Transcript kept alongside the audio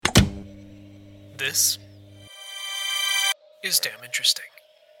This is damn interesting.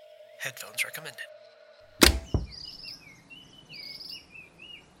 Headphones recommended.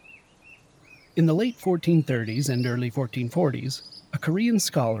 In the late 1430s and early 1440s, a Korean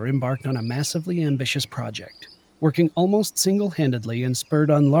scholar embarked on a massively ambitious project, working almost single-handedly and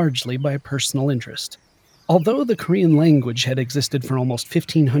spurred on largely by personal interest. Although the Korean language had existed for almost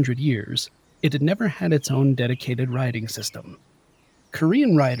 1,500 years, it had never had its own dedicated writing system.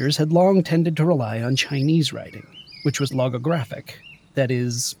 Korean writers had long tended to rely on Chinese writing, which was logographic. That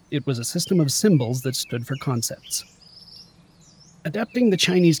is, it was a system of symbols that stood for concepts. Adapting the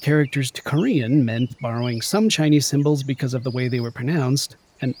Chinese characters to Korean meant borrowing some Chinese symbols because of the way they were pronounced,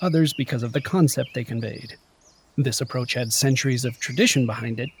 and others because of the concept they conveyed. This approach had centuries of tradition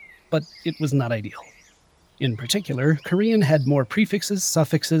behind it, but it was not ideal. In particular, Korean had more prefixes,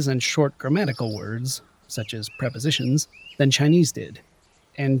 suffixes, and short grammatical words, such as prepositions, than Chinese did,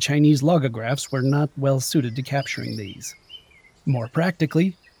 and Chinese logographs were not well suited to capturing these. More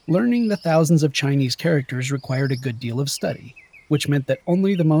practically, learning the thousands of Chinese characters required a good deal of study, which meant that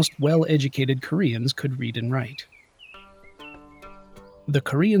only the most well-educated Koreans could read and write. The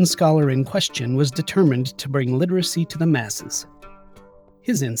Korean scholar in question was determined to bring literacy to the masses.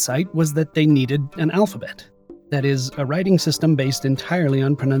 His insight was that they needed an alphabet, that is, a writing system based entirely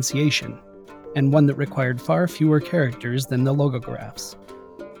on pronunciation, and one that required far fewer characters than the logographs.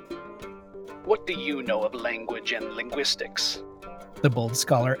 What do you know of language and linguistics? The bold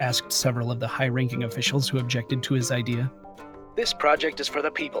scholar asked several of the high-ranking officials who objected to his idea. This project is for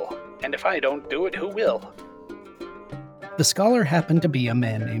the people, and if I don't do it, who will? The scholar happened to be a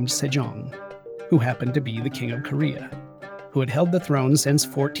man named Sejong, who happened to be the king of Korea, who had held the throne since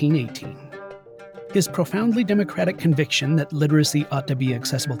 1418. His profoundly democratic conviction that literacy ought to be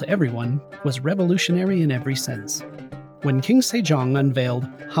accessible to everyone was revolutionary in every sense. When King Sejong unveiled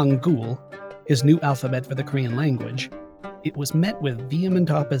Hangul, his new alphabet for the Korean language, it was met with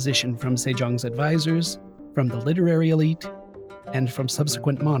vehement opposition from Sejong's advisors, from the literary elite, and from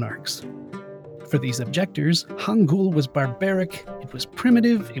subsequent monarchs. For these objectors, Hangul was barbaric, it was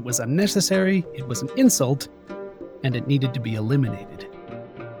primitive, it was unnecessary, it was an insult, and it needed to be eliminated.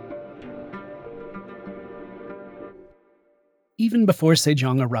 Even before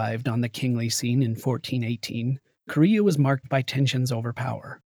Sejong arrived on the kingly scene in 1418, Korea was marked by tensions over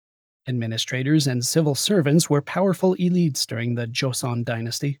power. Administrators and civil servants were powerful elites during the Joseon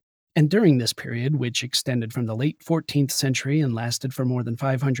dynasty, and during this period, which extended from the late 14th century and lasted for more than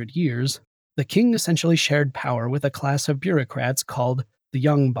 500 years, the king essentially shared power with a class of bureaucrats called the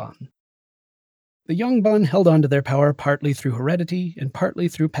Yongbon. The Yongbon held on to their power partly through heredity and partly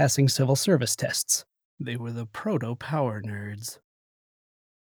through passing civil service tests. They were the proto-power nerds.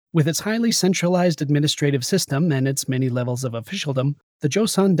 With its highly centralized administrative system and its many levels of officialdom, the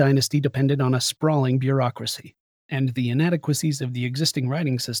Joseon dynasty depended on a sprawling bureaucracy, and the inadequacies of the existing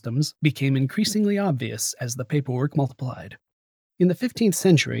writing systems became increasingly obvious as the paperwork multiplied. In the 15th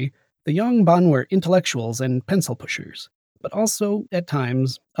century, the Yongbon were intellectuals and pencil pushers, but also, at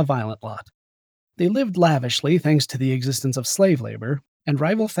times, a violent lot. They lived lavishly thanks to the existence of slave labor, and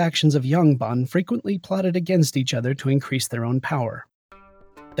rival factions of Yongbon frequently plotted against each other to increase their own power.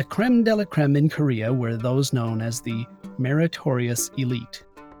 The creme de la creme in Korea were those known as the meritorious elite.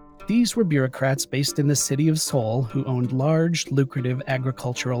 These were bureaucrats based in the city of Seoul who owned large, lucrative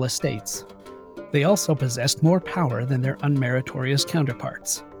agricultural estates. They also possessed more power than their unmeritorious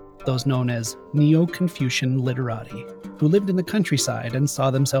counterparts, those known as Neo-Confucian literati, who lived in the countryside and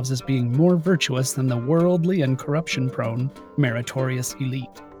saw themselves as being more virtuous than the worldly and corruption-prone meritorious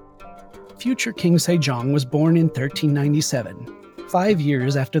elite. Future King Sejong was born in 1397, 5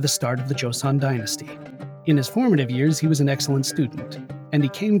 years after the start of the Joseon dynasty. In his formative years, he was an excellent student, and he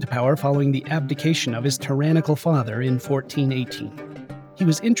came to power following the abdication of his tyrannical father in 1418. He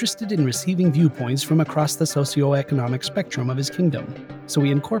was interested in receiving viewpoints from across the socio-economic spectrum of his kingdom, so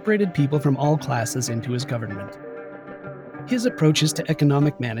he incorporated people from all classes into his government. His approaches to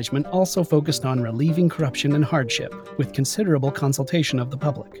economic management also focused on relieving corruption and hardship, with considerable consultation of the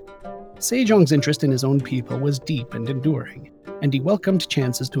public. Sejong's interest in his own people was deep and enduring, and he welcomed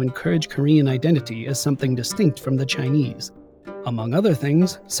chances to encourage Korean identity as something distinct from the Chinese. Among other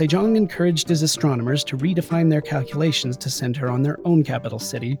things, Sejong encouraged his astronomers to redefine their calculations to center on their own capital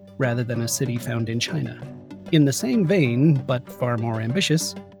city rather than a city found in China. In the same vein, but far more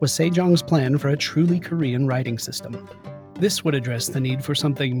ambitious, was Sejong's plan for a truly Korean writing system. This would address the need for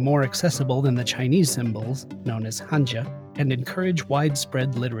something more accessible than the Chinese symbols, known as Hanja, and encourage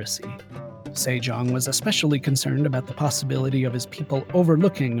widespread literacy. Sejong was especially concerned about the possibility of his people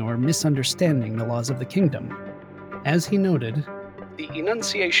overlooking or misunderstanding the laws of the kingdom. As he noted, The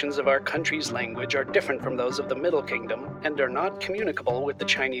enunciations of our country's language are different from those of the Middle Kingdom and are not communicable with the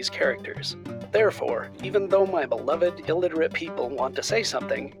Chinese characters. Therefore, even though my beloved illiterate people want to say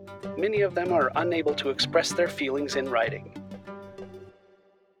something, many of them are unable to express their feelings in writing.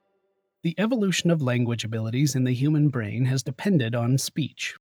 The evolution of language abilities in the human brain has depended on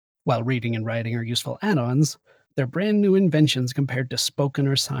speech. While reading and writing are useful add-ons, they're brand new inventions compared to spoken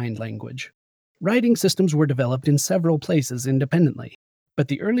or signed language. Writing systems were developed in several places independently, but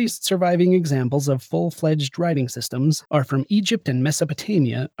the earliest surviving examples of full-fledged writing systems are from Egypt and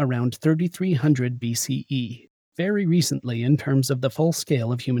Mesopotamia around 3300 BCE, very recently in terms of the full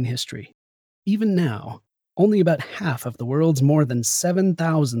scale of human history. Even now, only about half of the world's more than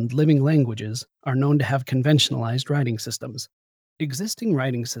 7,000 living languages are known to have conventionalized writing systems. Existing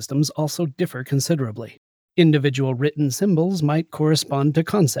writing systems also differ considerably. Individual written symbols might correspond to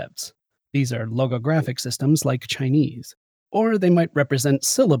concepts. These are logographic systems like Chinese. Or they might represent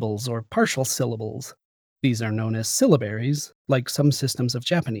syllables or partial syllables. These are known as syllabaries, like some systems of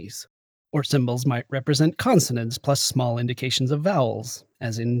Japanese. Or symbols might represent consonants plus small indications of vowels,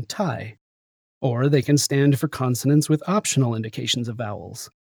 as in Thai. Or they can stand for consonants with optional indications of vowels,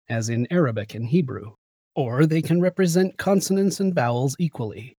 as in Arabic and Hebrew. Or they can represent consonants and vowels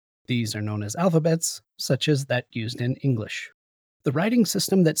equally. These are known as alphabets, such as that used in English. The writing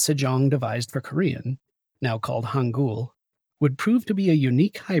system that Sejong devised for Korean, now called Hangul, would prove to be a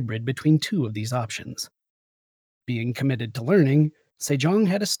unique hybrid between two of these options. Being committed to learning, Sejong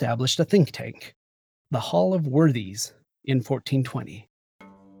had established a think tank, the Hall of Worthies, in 1420.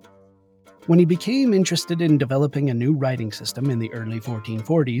 When he became interested in developing a new writing system in the early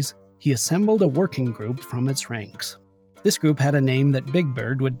 1440s, he assembled a working group from its ranks. This group had a name that Big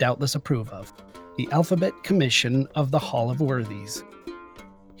Bird would doubtless approve of, the Alphabet Commission of the Hall of Worthies.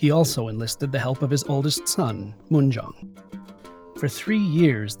 He also enlisted the help of his oldest son, Munjong. For 3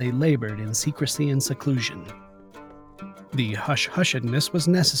 years they labored in secrecy and seclusion. The hush-hushedness was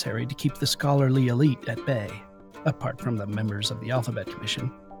necessary to keep the scholarly elite at bay, apart from the members of the Alphabet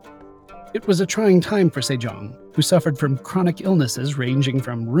Commission. It was a trying time for Sejong, who suffered from chronic illnesses ranging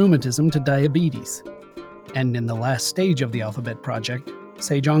from rheumatism to diabetes. And in the last stage of the Alphabet Project,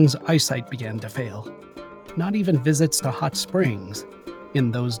 Sejong's eyesight began to fail. Not even visits to hot springs,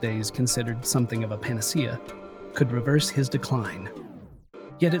 in those days considered something of a panacea, could reverse his decline.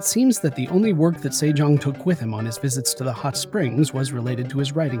 Yet it seems that the only work that Sejong took with him on his visits to the hot springs was related to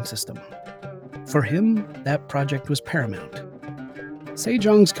his writing system. For him, that project was paramount.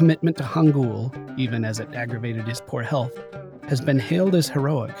 Sejong's commitment to Hangul, even as it aggravated his poor health, has been hailed as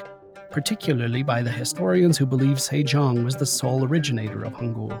heroic, particularly by the historians who believe Sejong was the sole originator of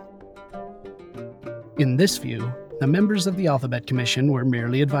Hangul. In this view, the members of the Alphabet Commission were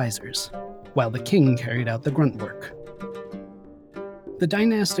merely advisors, while the king carried out the grunt work. The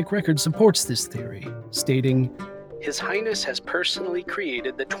dynastic record supports this theory, stating, His Highness has personally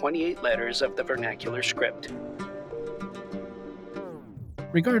created the 28 letters of the vernacular script.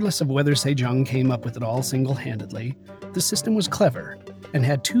 Regardless of whether Sejong came up with it all single-handedly, the system was clever and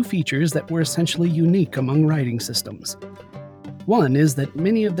had two features that were essentially unique among writing systems. One is that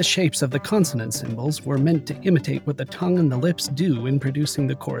many of the shapes of the consonant symbols were meant to imitate what the tongue and the lips do in producing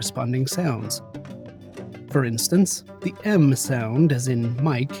the corresponding sounds. For instance, the M sound, as in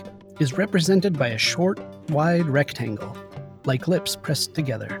Mike, is represented by a short, wide rectangle, like lips pressed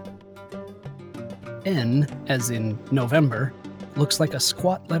together. N, as in November, looks like a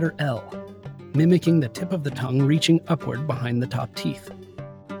squat letter L, mimicking the tip of the tongue reaching upward behind the top teeth.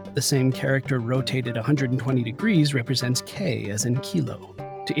 The same character rotated 120 degrees represents K, as in kilo,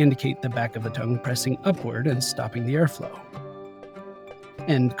 to indicate the back of the tongue pressing upward and stopping the airflow.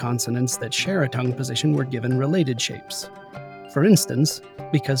 And consonants that share a tongue position were given related shapes. For instance,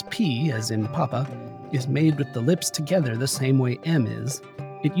 because P, as in Papa, is made with the lips together the same way M is,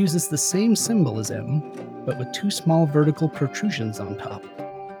 it uses the same symbol as M, but with two small vertical protrusions on top.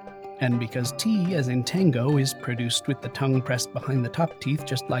 And because T, as in tango, is produced with the tongue pressed behind the top teeth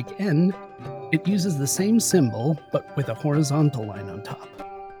just like N, it uses the same symbol, but with a horizontal line on top.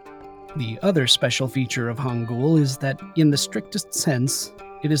 The other special feature of Hangul is that, in the strictest sense,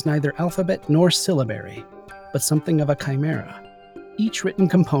 it is neither alphabet nor syllabary, but something of a chimera. Each written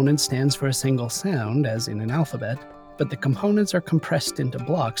component stands for a single sound, as in an alphabet, but the components are compressed into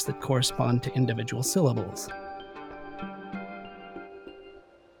blocks that correspond to individual syllables.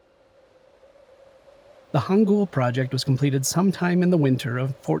 The Hangul project was completed sometime in the winter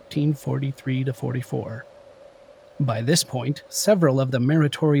of 1443-44. By this point, several of the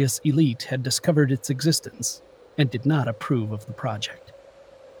meritorious elite had discovered its existence and did not approve of the project.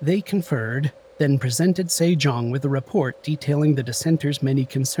 They conferred then presented Sejong with a report detailing the dissenters' many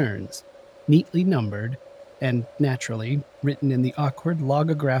concerns, neatly numbered, and, naturally, written in the awkward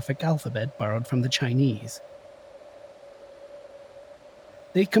logographic alphabet borrowed from the Chinese.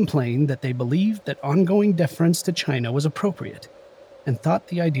 They complained that they believed that ongoing deference to China was appropriate, and thought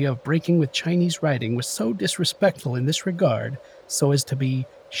the idea of breaking with Chinese writing was so disrespectful in this regard so as to be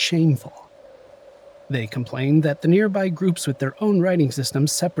shameful. They complained that the nearby groups with their own writing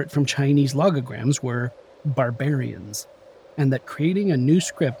systems separate from Chinese logograms were barbarians, and that creating a new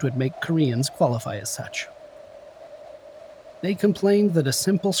script would make Koreans qualify as such. They complained that a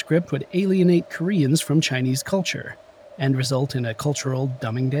simple script would alienate Koreans from Chinese culture and result in a cultural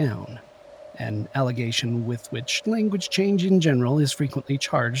dumbing down, an allegation with which language change in general is frequently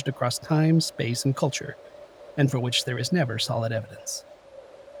charged across time, space, and culture, and for which there is never solid evidence.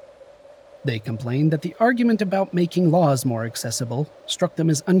 They complained that the argument about making laws more accessible struck them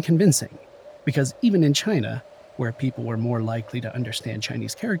as unconvincing, because even in China, where people were more likely to understand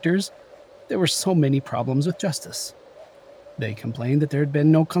Chinese characters, there were so many problems with justice. They complained that there had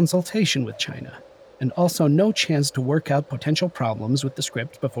been no consultation with China, and also no chance to work out potential problems with the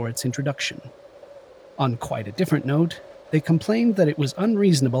script before its introduction. On quite a different note, they complained that it was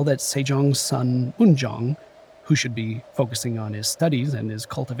unreasonable that Sejong's son Munjong, who should be focusing on his studies and his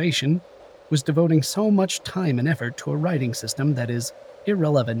cultivation, was devoting so much time and effort to a writing system that is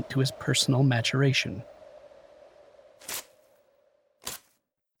irrelevant to his personal maturation.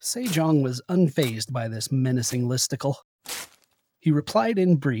 Sejong was unfazed by this menacing listicle. He replied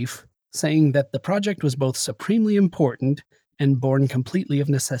in brief, saying that the project was both supremely important and born completely of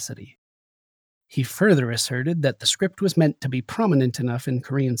necessity. He further asserted that the script was meant to be prominent enough in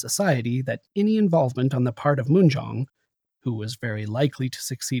Korean society that any involvement on the part of Munjong, who was very likely to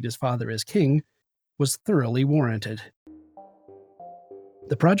succeed his father as king, was thoroughly warranted.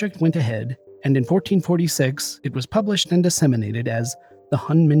 The project went ahead, and in 1446 it was published and disseminated as the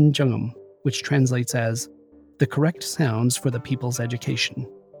Hunminjeongeum, which translates as the correct sounds for the people's education.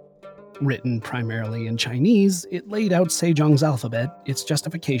 Written primarily in Chinese, it laid out Sejong's alphabet, its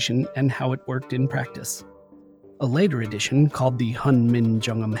justification, and how it worked in practice. A later edition, called the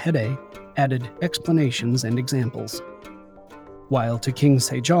Hunminjeongeum Hede, added explanations and examples. While to King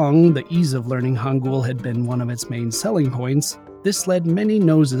Sejong, the ease of learning Hangul had been one of its main selling points, this led many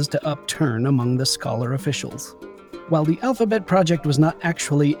noses to upturn among the scholar officials. While the alphabet project was not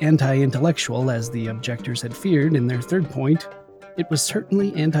actually anti-intellectual as the objectors had feared in their third point, it was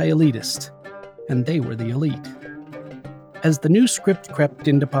certainly anti-elitist, and they were the elite. As the new script crept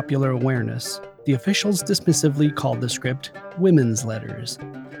into popular awareness, the officials dismissively called the script women's letters,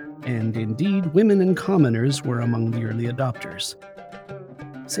 and indeed women and commoners were among the early adopters.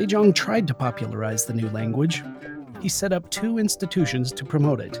 Sejong tried to popularize the new language. He set up 2 institutions to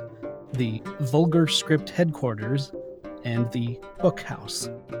promote it, the Vulgar Script Headquarters and the Book House.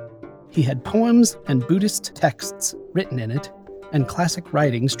 He had poems and Buddhist texts written in it, and classic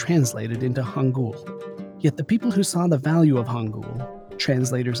writings translated into Hangul. Yet the people who saw the value of Hangul,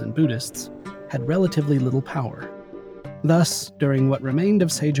 translators and Buddhists, had relatively little power. Thus, during what remained of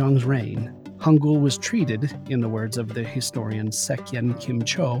Sejong's reign, Hangul was treated, in the words of the historian Sekyen Kim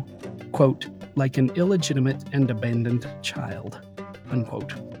Cho, quote, like an illegitimate and abandoned child,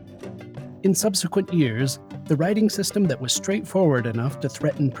 unquote. In subsequent years, the writing system that was straightforward enough to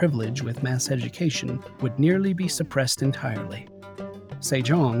threaten privilege with mass education would nearly be suppressed entirely.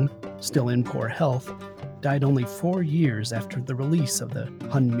 Sejong, still in poor health, died only 4 years after the release of the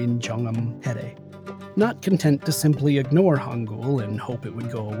Hunminjeongeum Hede. Not content to simply ignore Hangul and hope it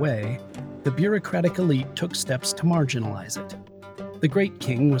would go away, the bureaucratic elite took steps to marginalize it. The great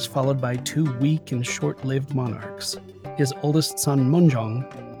king was followed by 2 weak and short-lived monarchs, his oldest son Munjong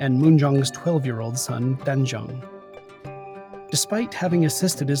and Munjong's 12-year-old son Danjong. Despite having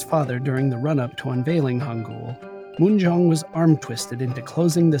assisted his father during the run-up to unveiling Hangul, Munjong was arm-twisted into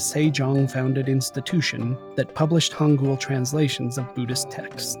closing the Sejong-founded institution that published Hangul translations of Buddhist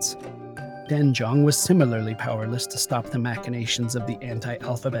texts. Danjong was similarly powerless to stop the machinations of the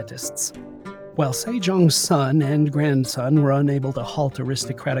anti-alphabetists. While Sejong's son and grandson were unable to halt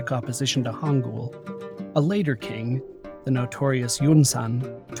aristocratic opposition to Hangul, a later king, the notorious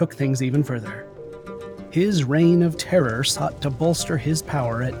Yunsan, took things even further. His reign of terror sought to bolster his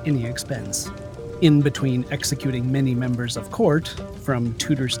power at any expense. In between executing many members of court, from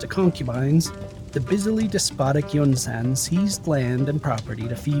tutors to concubines, the busily despotic Yunsan seized land and property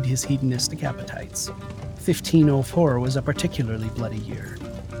to feed his hedonistic appetites. 1504 was a particularly bloody year,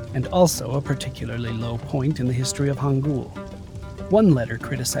 and also a particularly low point in the history of Hangul. One letter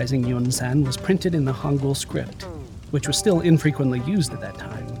criticizing Yunsan was printed in the Hangul script, which was still infrequently used at that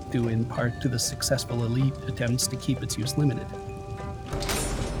time, due in part to the successful elite attempts to keep its use limited.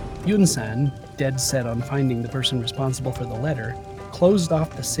 Yun San, dead set on finding the person responsible for the letter, closed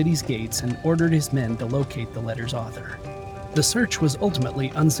off the city's gates and ordered his men to locate the letter's author. The search was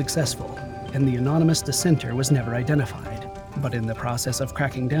ultimately unsuccessful, and the anonymous dissenter was never identified. But in the process of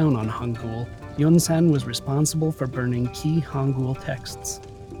cracking down on Hangul, Yun San was responsible for burning key Hangul texts.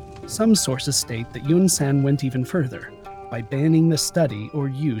 Some sources state that Yun San went even further, by banning the study or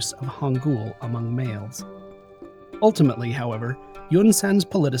use of Hangul among males. Ultimately, however, Yun San's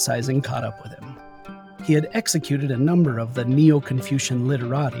politicizing caught up with him. He had executed a number of the Neo-Confucian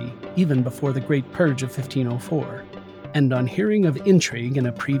literati even before the Great Purge of 1504, and on hearing of intrigue in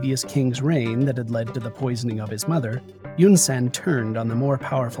a previous king's reign that had led to the poisoning of his mother, Yun San turned on the more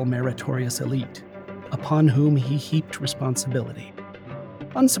powerful meritorious elite, upon whom he heaped responsibility.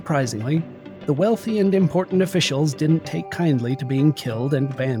 Unsurprisingly, the wealthy and important officials didn't take kindly to being killed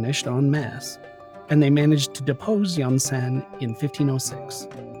and banished en masse, and they managed to depose Yun San in 1506.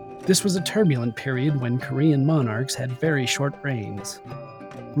 This was a turbulent period when Korean monarchs had very short reigns.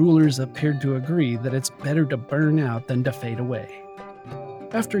 Rulers appeared to agree that it's better to burn out than to fade away.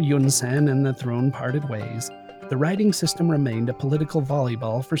 After Yun San and the throne parted ways, the writing system remained a political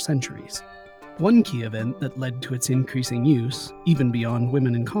volleyball for centuries. One key event that led to its increasing use, even beyond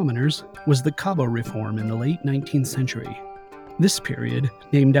women and commoners, was the Kabo Reform in the late 19th century. This period,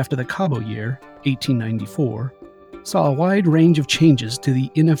 named after the Kabo year, 1894, saw a wide range of changes to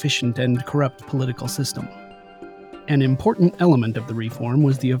the inefficient and corrupt political system. An important element of the reform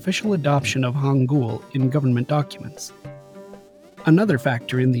was the official adoption of Hangul in government documents. Another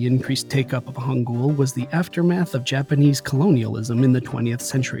factor in the increased take-up of Hangul was the aftermath of Japanese colonialism in the 20th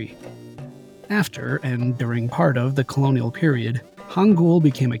century. After and during part of the colonial period, Hangul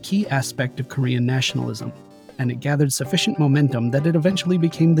became a key aspect of Korean nationalism, and it gathered sufficient momentum that it eventually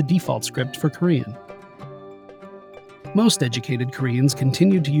became the default script for Korean. Most educated Koreans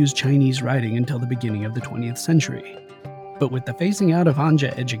continued to use Chinese writing until the beginning of the 20th century. But with the phasing out of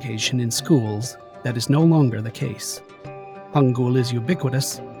Hanja education in schools, that is no longer the case. Hangul is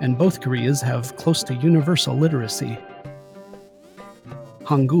ubiquitous, and both Koreas have close to universal literacy.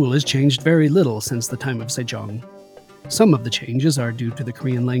 Hangul has changed very little since the time of Sejong. Some of the changes are due to the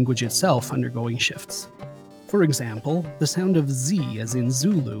Korean language itself undergoing shifts. For example, the sound of Z, as in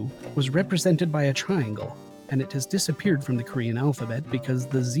Zulu, was represented by a triangle, and it has disappeared from the Korean alphabet because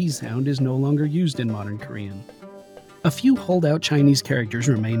the Z sound is no longer used in modern Korean. A few holdout Chinese characters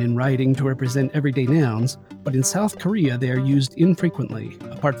remain in writing to represent everyday nouns, but in South Korea they are used infrequently,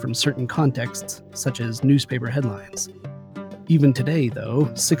 apart from certain contexts, such as newspaper headlines. Even today, though,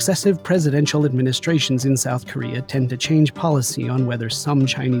 successive presidential administrations in South Korea tend to change policy on whether some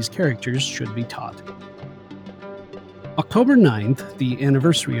Chinese characters should be taught. October 9th, the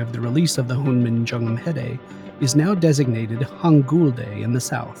anniversary of the release of the Hunmin Jeongeum-hae, is now designated Hangul Day in the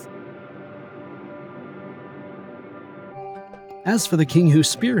South. As for the king who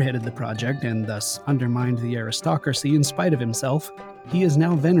spearheaded the project and thus undermined the aristocracy in spite of himself, he is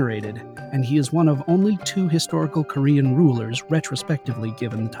now venerated, and he is one of only two historical Korean rulers retrospectively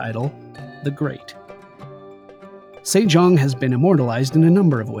given the title, the Great. Sejong has been immortalized in a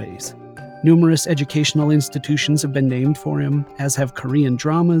number of ways. Numerous educational institutions have been named for him, as have Korean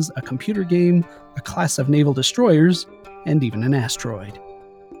dramas, a computer game, a class of naval destroyers, and even an asteroid.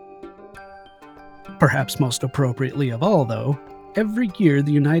 Perhaps most appropriately of all, though, every year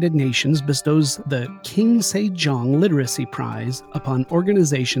the United Nations bestows the King Sejong Literacy Prize upon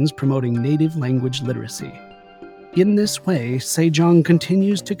organizations promoting native language literacy. In this way, Sejong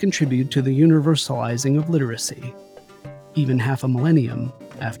continues to contribute to the universalizing of literacy, even half a millennium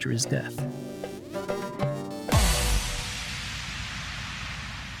after his death.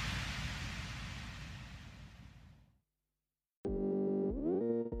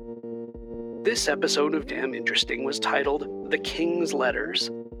 This episode of Damn Interesting was titled The King's Letters.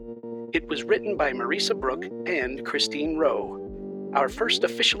 It was written by Marisa Brooke and Christine Rowe, our first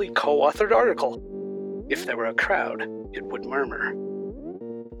officially co-authored article. If there were a crowd, it would murmur.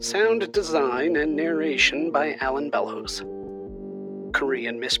 Sound design and narration by Alan Bellows.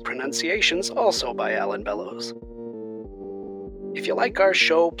 Korean mispronunciations also by Alan Bellows. If you like our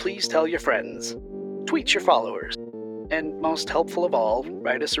show, please tell your friends. Tweet your followers. And most helpful of all,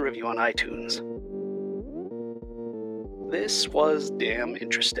 write us a review on iTunes. This was Damn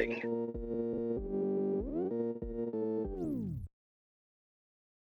Interesting.